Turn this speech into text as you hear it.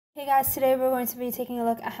Hey guys, today we're going to be taking a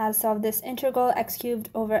look at how to solve this integral x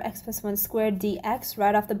cubed over x plus 1 squared dx.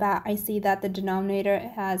 Right off the bat, I see that the denominator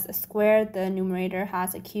has a square, the numerator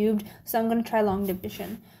has a cubed, so I'm going to try long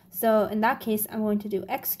division. So in that case, I'm going to do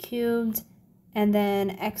x cubed and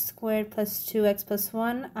then x squared plus 2x plus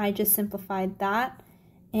 1. I just simplified that.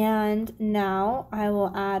 And now I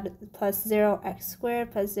will add plus 0x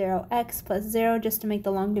squared plus 0x plus 0 just to make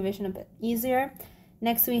the long division a bit easier.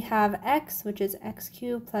 Next we have x, which is x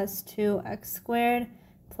cubed plus 2x squared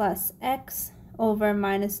plus x over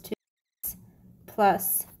minus 2x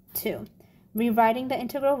plus 2. Rewriting the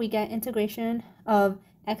integral, we get integration of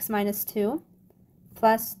x minus 2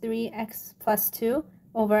 plus 3x plus 2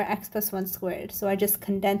 over x plus 1 squared. So I just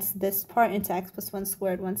condensed this part into x plus 1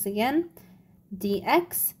 squared once again,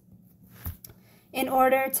 dx. In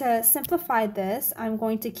order to simplify this, I'm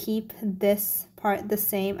going to keep this part the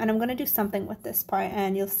same, and I'm going to do something with this part,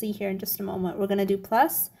 and you'll see here in just a moment. We're going to do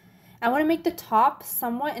plus. I want to make the top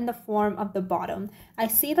somewhat in the form of the bottom. I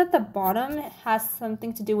see that the bottom has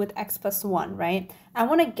something to do with x plus 1, right? I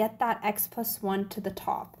want to get that x plus 1 to the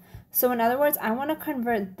top. So in other words, I want to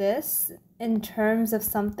convert this in terms of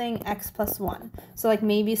something x plus 1. So like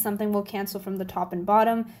maybe something will cancel from the top and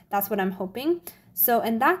bottom. That's what I'm hoping. So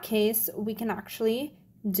in that case, we can actually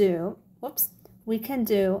do, we can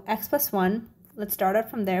do x plus 1. Let's start out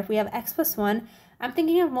from there. If we have x plus 1, I'm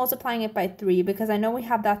thinking of multiplying it by 3 because I know we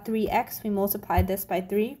have that 3x. We multiply this by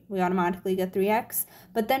 3. We automatically get 3x.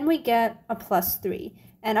 But then we get a plus 3.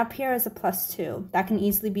 And up here is a plus 2. That can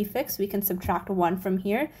easily be fixed. We can subtract 1 from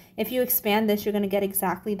here. If you expand this, you're going to get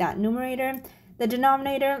exactly that numerator. The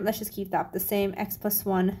denominator, let's just keep that the same, x plus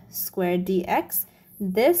 1 squared dx.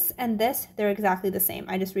 This and this, they're exactly the same.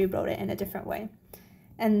 I just rewrote it in a different way.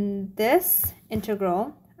 And this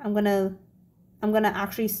integral, I'm gonna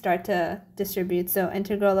actually start to distribute. So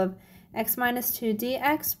integral of x minus 2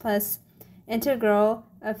 dx plus integral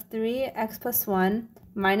of 3x plus 1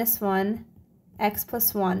 minus 1 x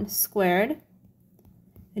plus 1 squared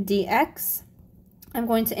dx. I'm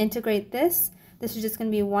going to integrate this. This is just going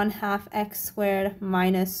to be 1/2 x squared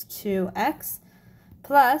minus 2x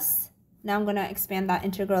plus, now I'm going to expand that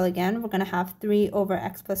integral again. We're going to have 3 over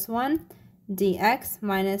x plus 1 dx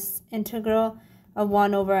minus integral of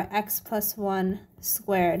 1 over x plus 1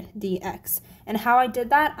 squared dx. And how I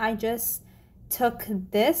did that, I just took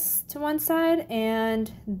this to one side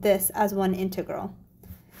and this as one integral.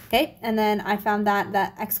 Okay, and then I found that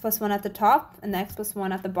the x plus 1 at the top and the x plus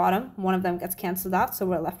 1 at the bottom, one of them gets canceled out, so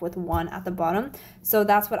we're left with 1 at the bottom. So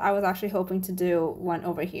that's what I was actually hoping to do one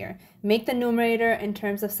over here. Make the numerator in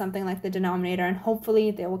terms of something like the denominator, and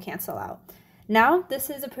hopefully they will cancel out. Now, this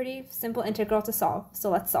is a pretty simple integral to solve, so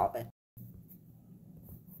let's solve it.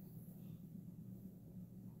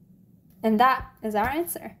 And that is our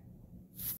answer.